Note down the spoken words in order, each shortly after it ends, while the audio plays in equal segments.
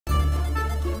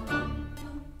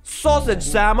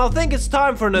Sausage-Sam, I think it's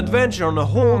time for an adventure on a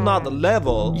whole nother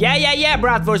level. Yeah,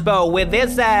 Bratwurst-Bo. With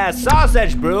this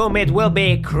sausage broom, it will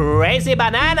be crazy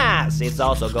bananas. It's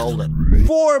also golden.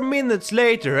 4 minutes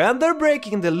later, and they're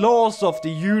breaking the laws of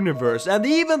the universe and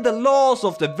even the laws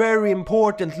of the very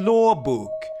important law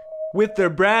book with their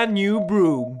brand new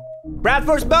broom.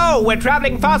 Bratwurst-Bo, we're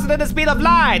traveling faster than the speed of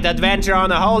light. Adventure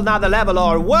on a whole nother level,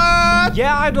 or what?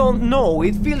 Yeah, I don't know.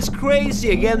 It feels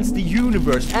crazy against the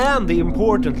universe and the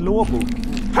important law book.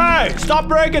 Hey, stop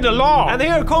breaking the law! And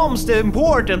here comes the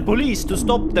important police to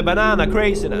stop the banana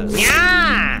craziness.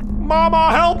 Yeah!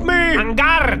 Mama, help me!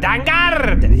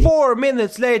 Angard! 4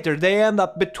 minutes later, they end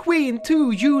up between 2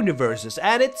 universes,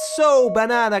 and it's so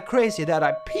banana crazy that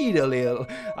I peed a little,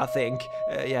 I think.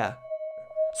 Yeah.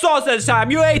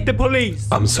 Sausage-Sam, you ate the police!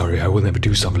 I'm sorry, I will never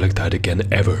do something like that again,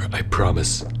 ever, I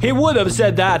promise. He would have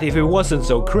said that if it wasn't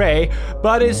so cray,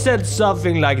 but he said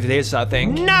something like this, I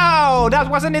think. No,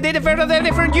 that wasn't a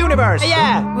different universe.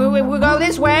 Yeah, we go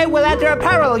this way, we'll enter a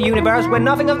parallel universe where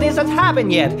nothing of this has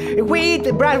happened yet. If we eat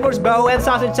Bratwurst-Bo and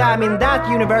Sausage-Sam in that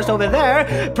universe over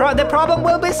there, the problem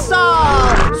will be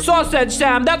solved.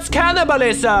 Sausage-Sam, that's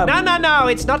cannibalism! No,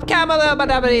 it's not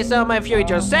cannibalism if you eat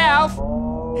yourself.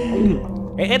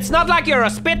 It's not like you're a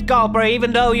spit gulper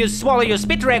even though you swallow your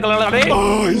spit regularly.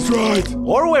 Oh, he's right.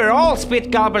 Or we're all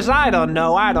spit gulpers, I don't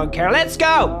know, I don't care. Let's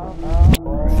go!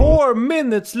 4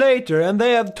 minutes later, and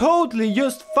they have totally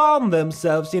just found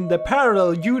themselves in the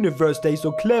parallel universe they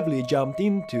so cleverly jumped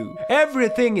into.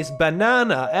 Everything is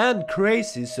banana and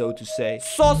crazy, so to say.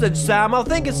 Sausage-Sam, I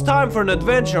think it's time for an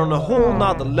adventure on a whole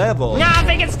nother level. No, I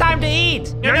think it's time to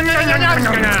eat!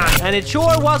 And it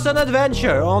sure was an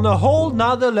adventure on a whole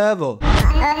nother level.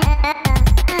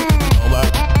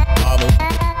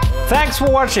 Thanks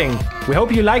for watching! We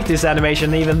hope you like this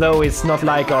animation, even though it's not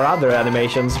like our other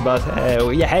animations, but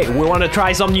yeah, hey, we want to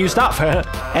try some new stuff.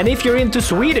 And if you're into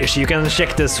Swedish, you can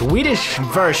check the Swedish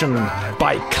version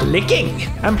by clicking.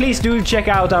 And please do check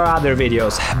out our other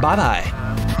videos. Bye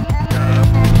bye!